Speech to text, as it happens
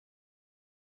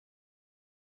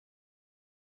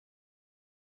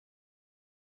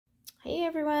Hey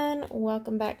everyone,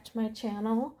 welcome back to my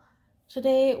channel.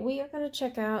 Today we are going to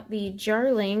check out the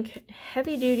Jarlink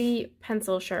heavy duty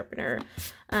pencil sharpener.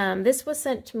 This was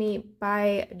sent to me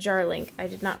by Jarlink. I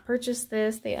did not purchase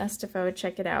this. They asked if I would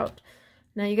check it out.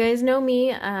 Now you guys know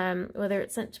me, whether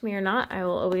it's sent to me or not, I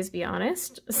will always be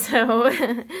honest. So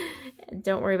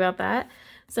don't worry about that.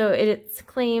 So it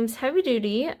claims heavy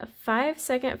duty,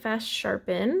 5-second fast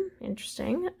sharpen,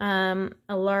 interesting, a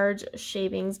large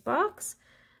shavings box,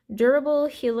 durable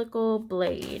helical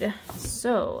blade.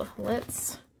 So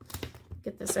let's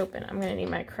get this open. I'm gonna need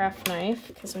my craft knife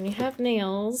because when you have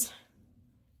nails,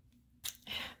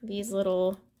 these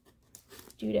little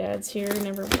doodads here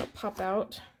never want to pop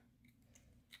out.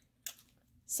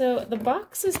 So the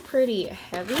box is pretty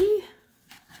heavy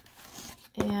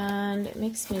and it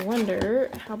makes me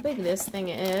wonder how big this thing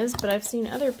is, but I've seen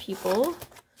other people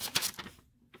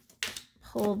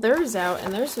pull theirs out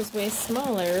and theirs was way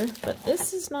smaller, but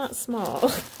this is not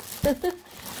small.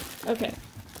 Okay.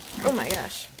 Oh my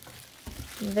gosh.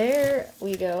 There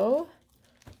we go.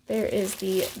 There is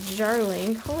the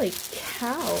Jarlink. Holy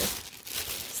cow.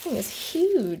 This thing is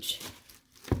huge.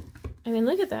 I mean,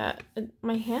 look at that.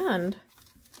 My hand.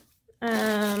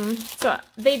 So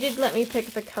they did let me pick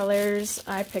the colors.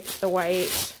 I picked the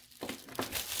white.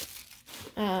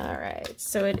 Alright,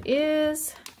 so it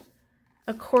is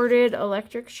a corded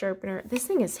electric sharpener. This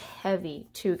thing is heavy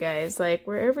too, guys. Like,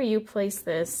 wherever you place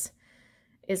this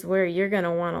is where you're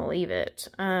gonna want to leave it.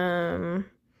 Don't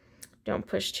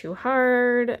push too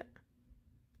hard.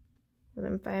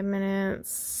 Within 5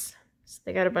 minutes. So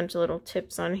they got a bunch of little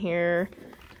tips on here.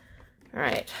 All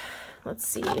right, let's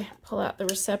see. Pull out the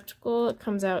receptacle. It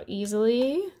comes out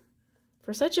easily.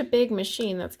 For such a big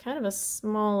machine, that's kind of a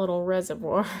small little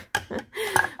reservoir.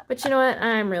 But you know what?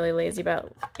 I'm really lazy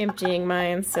about emptying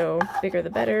mine, so bigger the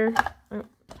better. Oh,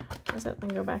 does that thing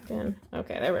go back in?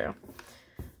 Okay, there we go.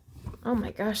 Oh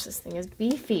my gosh, this thing is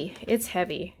beefy. It's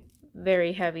heavy,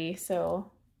 very heavy,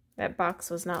 so that box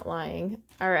was not lying.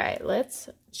 All right, let's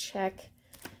check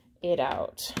it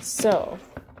out. So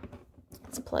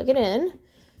let's plug it in.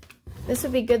 This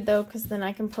would be good though, because then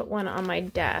I can put one on my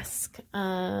desk.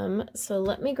 So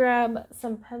let me grab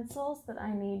some pencils that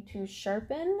I need to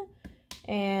sharpen.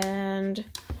 And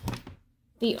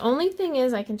the only thing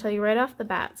is, I can tell you right off the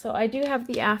bat, so I do have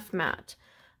the AF mat.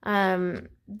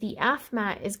 The AF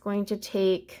mat is going to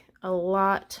take a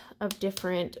lot of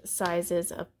different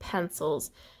sizes of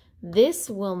pencils. This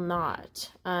will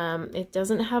not. It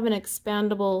doesn't have an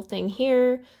expandable thing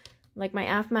here. Like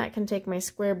my AF mat can take my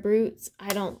square brutes. I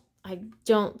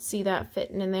don't see that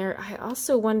fitting in there. I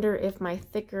also wonder if my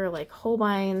thicker like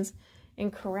Holbeins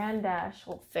and Caran d'Ache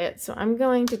will fit. So I'm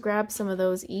going to grab some of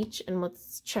those each and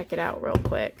let's check it out real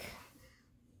quick.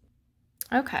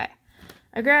 Okay,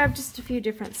 I grabbed just a few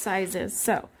different sizes.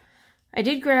 So I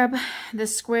did grab the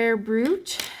square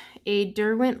brute, a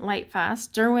Derwent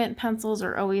Lightfast. Derwent pencils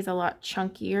are always a lot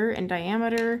chunkier in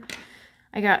diameter.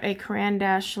 I got a Caran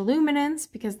d'Ache Luminance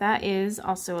because that is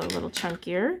also a little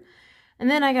chunkier. And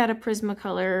then I got a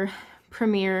Prismacolor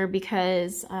Premier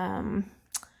because,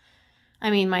 I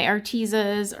mean, my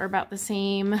Artezas are about the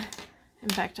same. In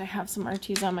fact, I have some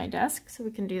Arteza on my desk, so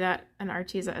we can do that in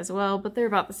Arteza as well, but they're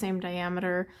about the same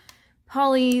diameter.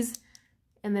 Polys,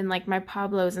 and then like my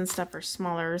Pablos and stuff are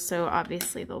smaller, so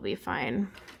obviously they'll be fine.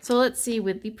 So let's see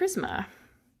with the Prisma.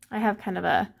 I have kind of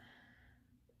a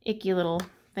icky little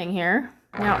thing here.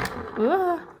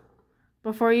 Now,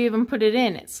 before you even put it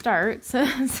in, it starts.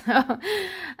 So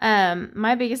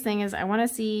my biggest thing is I want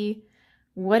to see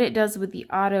what it does with the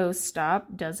auto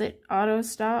stop. Does it auto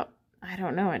stop? I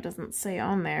don't know. It doesn't say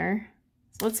on there.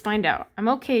 So let's find out. I'm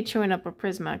okay chewing up a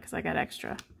Prisma because I got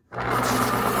extra.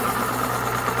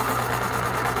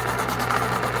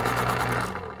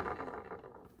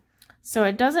 So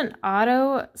it doesn't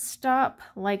auto stop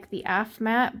like the AF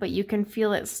mat, but you can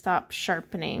feel it stop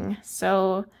sharpening.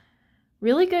 So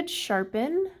really good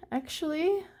sharpen, actually.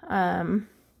 Is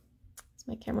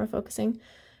my camera focusing?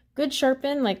 Good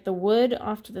sharpen, like the wood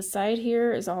off to the side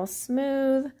here is all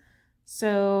smooth.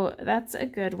 So that's a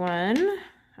good one.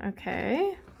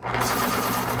 Okay.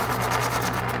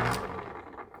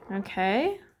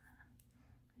 Okay.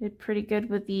 Did pretty good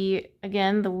with the,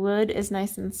 again, the wood is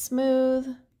nice and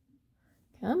smooth.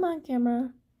 Come on,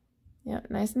 camera.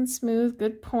 Yep, nice and smooth.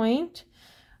 Good point.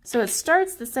 So it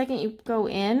starts the second you go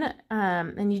in,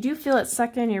 and you do feel it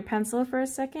suck in your pencil for a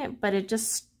second, but it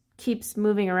just keeps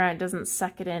moving around. It doesn't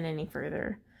suck it in any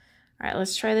further. All right,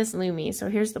 let's try this Lumi. So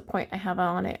here's the point I have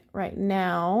on it right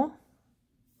now.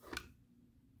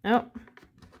 Oh,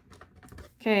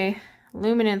 okay.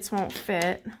 Luminance won't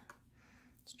fit.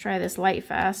 Let's try this light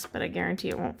fast, but I guarantee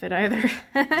it won't fit either.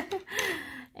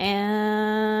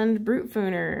 And brute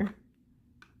fooner.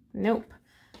 Nope.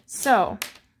 So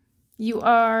you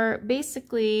are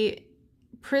basically,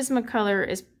 Prismacolor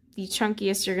is the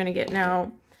chunkiest you're gonna get.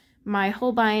 Now my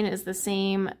Holbein is the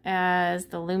same as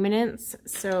the Luminance,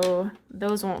 so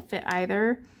those won't fit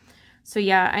either. So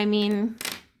yeah, I mean,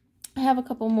 I have a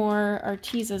couple more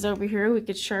Artezas over here we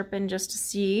could sharpen just to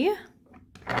see.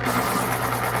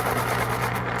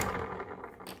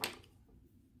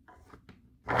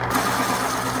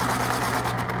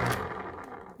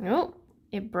 Nope,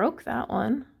 it broke that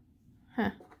one.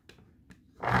 Huh.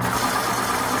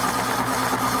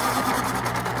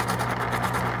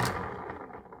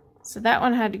 So that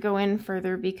one had to go in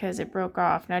further because it broke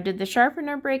off. Now, did the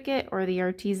sharpener break it or the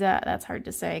Arteza? That's hard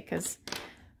to say because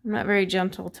I'm not very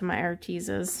gentle to my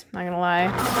Artezas, not gonna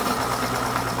lie.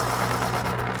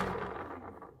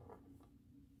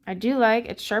 I do like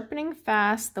it's sharpening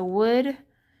fast. The wood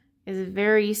is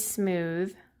very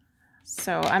smooth.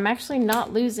 So I'm actually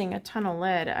not losing a ton of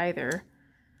lead either.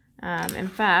 In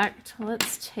fact,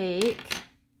 let's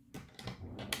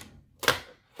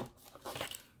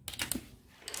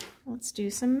do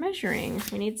some measuring.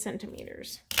 We need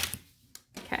centimeters.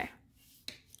 Okay.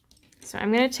 So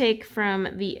I'm going to take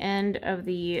from the end of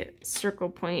the circle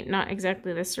point, not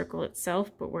exactly the circle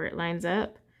itself, but where it lines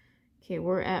up. Okay,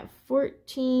 we're at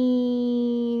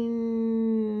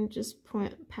 14, just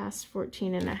past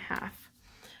 14 and a half.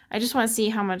 I just want to see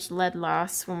how much lead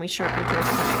loss when we sharpen to a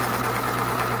point.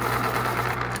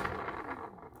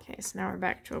 Okay, so now we're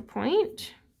back to a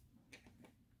point.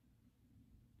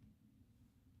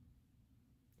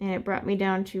 And it brought me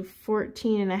down to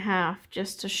 14 and a half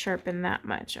just to sharpen that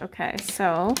much. Okay,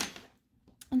 so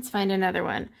let's find another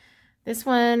one. This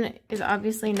one is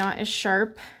obviously not as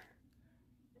sharp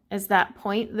as that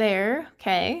point there.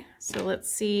 Okay, so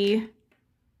let's see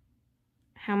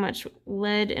how much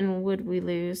lead and wood we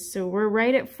lose. So we're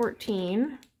right at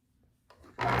 14.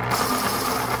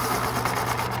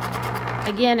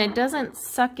 Again, it doesn't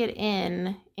suck it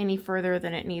in any further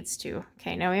than it needs to.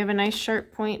 Okay, now we have a nice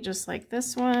sharp point just like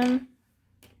this one.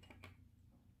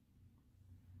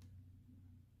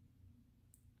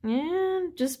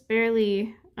 And just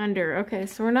barely under. Okay,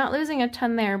 so we're not losing a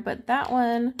ton there, but that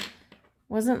one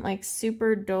wasn't like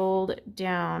super dulled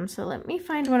down. So let me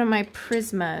find one of my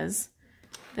Prismas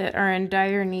that are in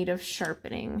dire need of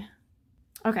sharpening.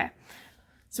 Okay,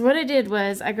 so what I did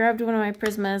was I grabbed one of my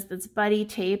Prismas that's buddy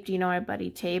taped. You know I buddy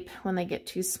tape when they get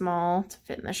too small to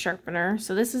fit in the sharpener.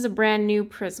 So this is a brand new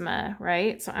Prisma,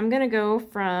 right? So I'm gonna go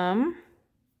from,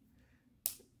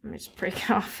 let me just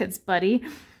break off its buddy.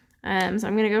 So I'm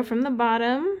gonna go from the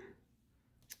bottom,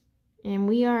 and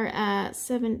we are at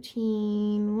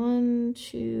 17, 1,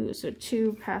 2, so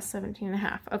 2 past 17 and a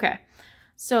half. Okay,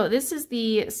 so this is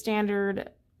the standard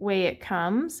way it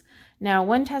comes. Now,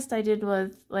 one test I did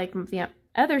with like the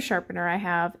other sharpener I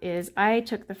have is I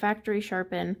took the factory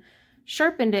sharpened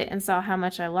it and saw how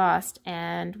much I lost.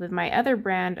 And with my other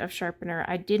brand of sharpener,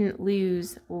 I didn't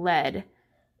lose lead.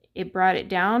 It brought it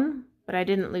down, but I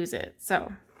didn't lose it.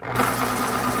 So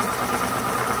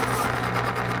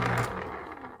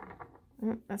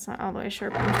that's not all the way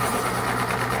sharpened.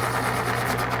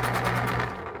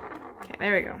 Okay,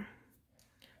 there we go.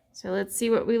 So let's see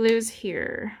what we lose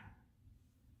here.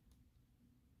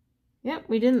 Yep,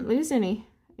 we didn't lose any.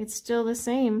 It's still the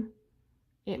same.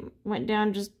 It went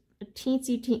down just a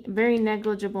teensy, very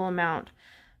negligible amount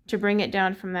to bring it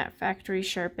down from that factory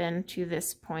sharpen to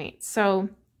this point. So,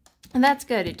 and that's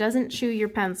good. It doesn't chew your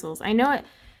pencils. I know it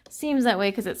seems that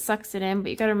way because it sucks it in, but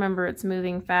you got to remember it's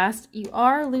moving fast. You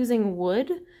are losing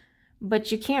wood,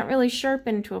 but you can't really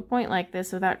sharpen to a point like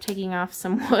this without taking off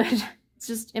some wood. It's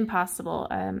just impossible.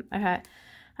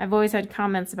 I've always had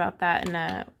comments about that,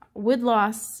 and wood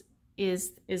loss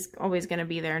is always going to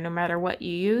be there no matter what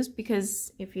you use,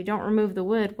 because if you don't remove the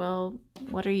wood, well,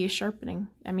 what are you sharpening?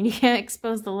 I mean, you can't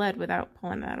expose the lead without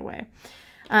pulling that away.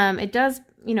 It does,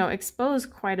 you know, expose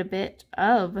quite a bit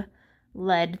of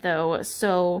lead though.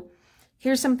 So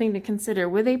here's something to consider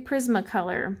with a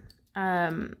Prismacolor.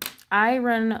 I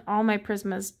run all my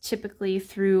Prismas typically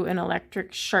through an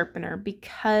electric sharpener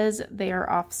because they are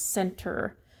off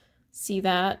center. See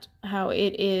that? How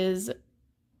it is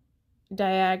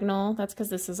diagonal? That's because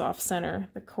this is off center.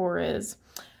 The core is.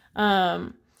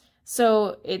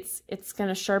 So it's going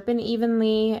to sharpen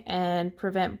evenly and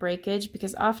prevent breakage,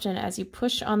 because often as you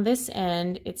push on this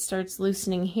end, it starts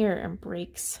loosening here and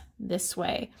breaks this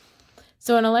way.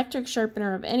 So an electric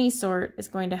sharpener of any sort is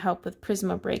going to help with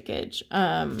Prisma breakage.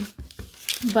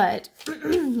 But,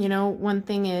 you know, one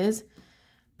thing is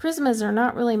Prismas are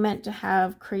not really meant to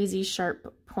have crazy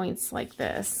sharp points like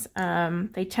this.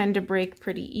 They tend to break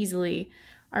pretty easily.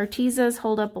 Artesas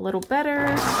hold up a little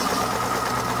better.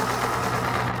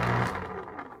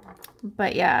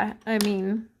 But yeah, I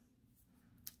mean,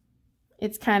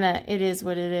 it's kind of, it is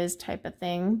what it is type of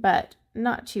thing, but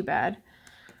not too bad.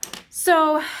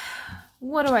 So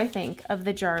what do I think of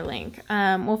the Jarlink?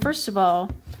 Well, first of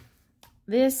all,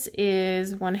 this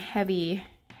is one heavy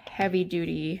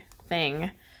duty thing.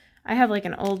 I have like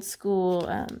an old school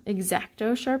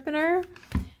X-Acto sharpener,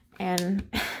 and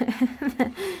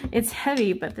it's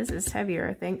heavy, but this is heavier,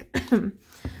 I think.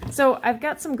 So I've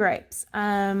got some gripes.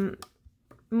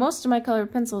 Most of my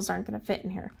colored pencils aren't going to fit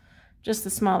in here, just the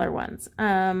smaller ones.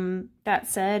 That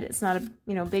said, it's not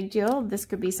a big deal. This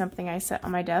could be something I set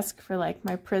on my desk for like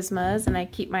my Prismas, and I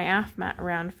keep my AF mat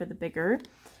around for the bigger.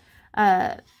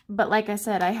 But like I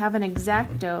said, I have an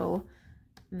X-Acto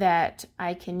that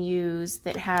I can use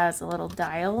that has a little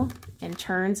dial and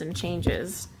turns and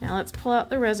changes. Now let's pull out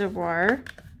the reservoir.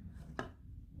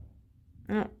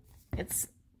 Oh, it's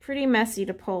pretty messy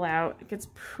to pull out. It gets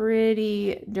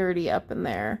pretty dirty up in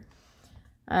there.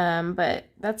 But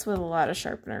that's with a lot of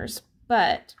sharpeners.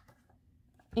 But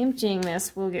emptying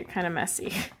this will get kind of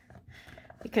messy.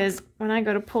 Because when I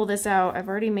go to pull this out, I've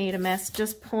already made a mess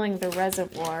just pulling the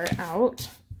reservoir out.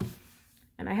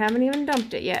 And I haven't even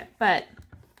dumped it yet. But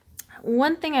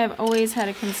one thing I've always had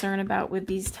a concern about with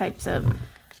these types of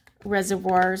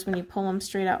reservoirs when you pull them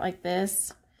straight out like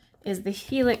this is the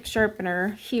helix sharpener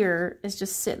here is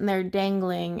just sitting there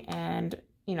dangling and,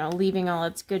 leaving all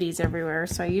its goodies everywhere.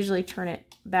 So I usually turn it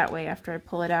that way after I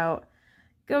pull it out.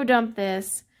 Go dump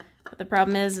this. But the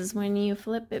problem is when you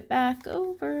flip it back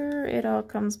over, it all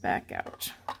comes back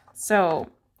out. So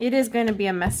it is going to be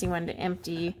a messy one to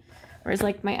empty. Whereas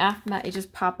like my AF mat, you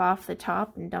just pop off the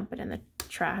top and dump it in the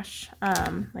trash.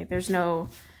 Like there's no,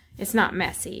 it's not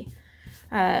messy.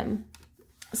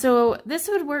 So this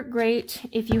would work great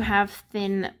if you have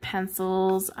thin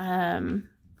pencils,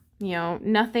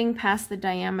 nothing past the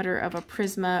diameter of a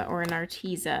Prisma or an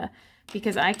Arteza,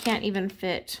 because I can't even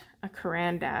fit a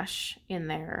Caran d'Ache in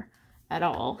there at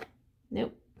all.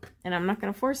 Nope. And I'm not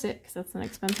going to force it because that's an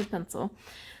expensive pencil.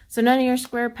 So none of your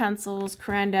square pencils,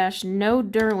 Caran d'Ache, no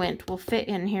Derwent will fit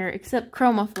in here except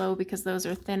ChromaFlow because those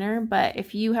are thinner. But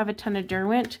if you have a ton of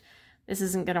Derwent, this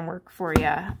isn't going to work for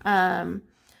you. And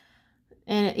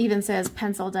it even says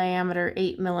pencil diameter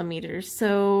 8 millimeters.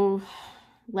 So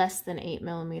less than 8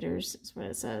 millimeters is what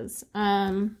it says.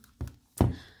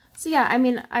 So yeah, I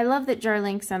mean, I love that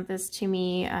Jarlink sent this to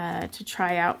me to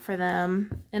try out for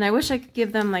them. And I wish I could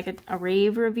give them like a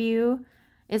rave review.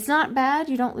 It's not bad,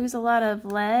 you don't lose a lot of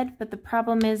lead, but the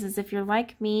problem is if you're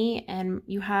like me and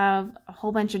you have a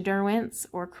whole bunch of Derwents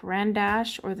or Caran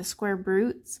d'Ache or the Square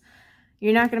Brutes,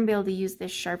 you're not going to be able to use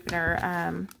this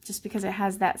sharpener just because it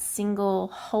has that single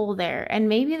hole there. And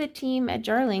maybe the team at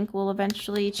Jarlink will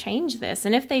eventually change this.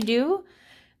 And if they do,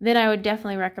 then I would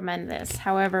definitely recommend this.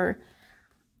 However,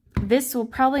 this will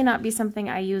probably not be something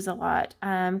I use a lot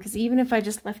because even if I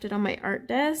just left it on my art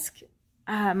desk,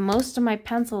 most of my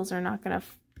pencils are not going to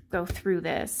go through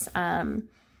this. And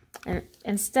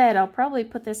instead, I'll probably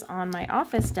put this on my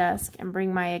office desk and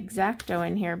bring my X-Acto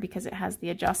in here because it has the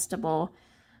adjustable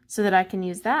so that I can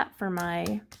use that for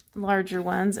my larger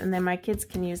ones. And then my kids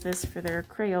can use this for their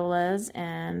Crayolas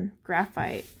and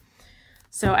graphite.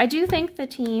 So I do thank the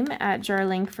team at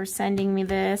Jarlink for sending me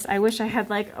this. I wish I had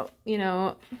like,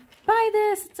 buy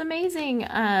this, it's amazing.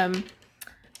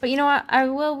 But you know what, I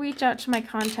will reach out to my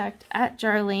contact at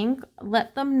Jarlink,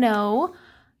 let them know,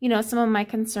 some of my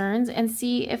concerns and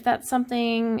see if that's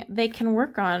something they can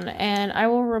work on. And I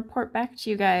will report back to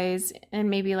you guys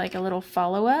and maybe like a little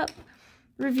follow-up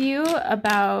review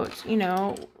about,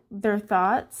 their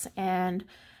thoughts and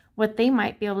what they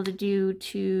might be able to do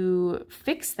to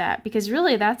fix that, because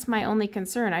really that's my only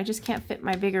concern. I just can't fit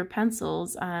my bigger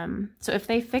pencils. So if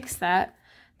they fix that,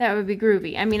 that would be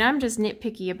groovy. I mean, I'm just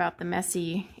nitpicky about the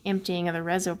messy emptying of the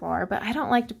reservoir, but I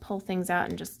don't like to pull things out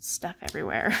and just stuff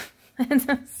everywhere.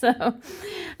 So,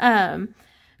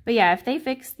 but yeah, if they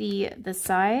fix the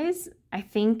size, I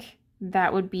think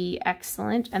that would be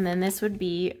excellent. And then this would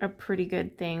be a pretty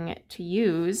good thing to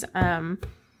use.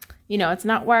 It's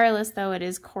not wireless though, it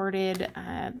is corded.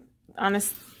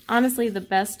 Honestly, the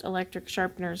best electric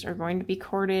sharpeners are going to be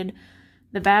corded.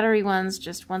 The battery ones,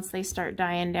 just once they start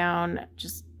dying down,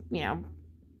 just,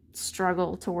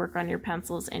 struggle to work on your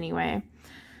pencils anyway.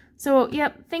 So,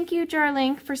 yep, thank you,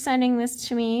 Jarlink, for sending this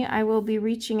to me. I will be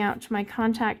reaching out to my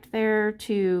contact there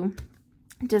to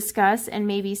discuss and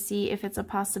maybe see if it's a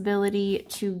possibility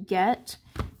to get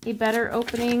a better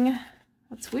opening.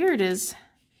 What's weird is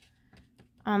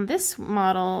on this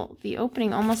model, the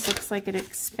opening almost looks like it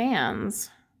expands.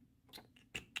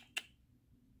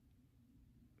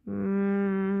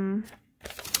 Yeah,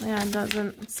 it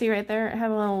doesn't. See right there? It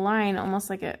had a little line, almost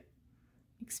like it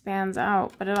expands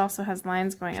out, but it also has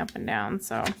lines going up and down.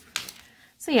 So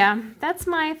yeah, that's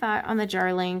my thought on the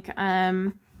Jarlink.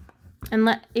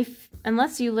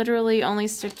 Unless you literally only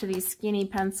stick to these skinny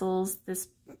pencils, this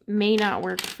may not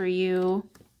work for you.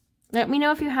 Let me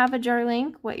know if you have a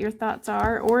Jarlink, what your thoughts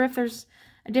are, or if there's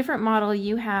a different model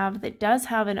you have that does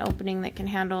have an opening that can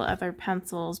handle other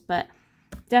pencils. But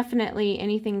definitely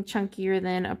anything chunkier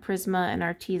than a Prisma and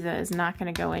Arteza is not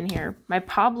going to go in here. My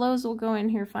Pablos will go in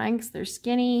here fine because they're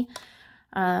skinny.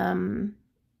 But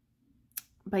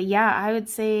yeah, I would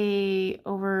say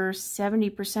over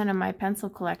 70% of my pencil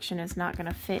collection is not going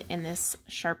to fit in this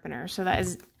sharpener. So that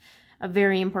is a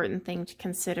very important thing to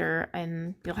consider,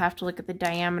 and you'll have to look at the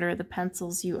diameter of the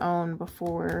pencils you own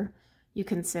before you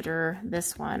consider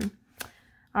this one.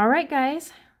 All right,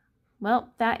 guys.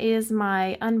 Well, that is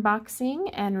my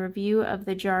unboxing and review of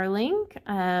the Jarlink.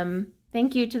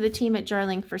 Thank you to the team at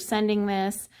Jarlink for sending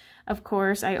this. Of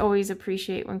course, I always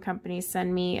appreciate when companies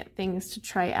send me things to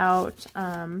try out.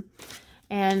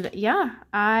 And yeah,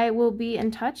 I will be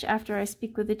in touch after I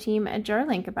speak with the team at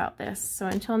Jarlink about this. So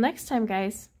until next time,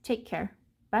 guys, take care.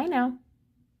 Bye now.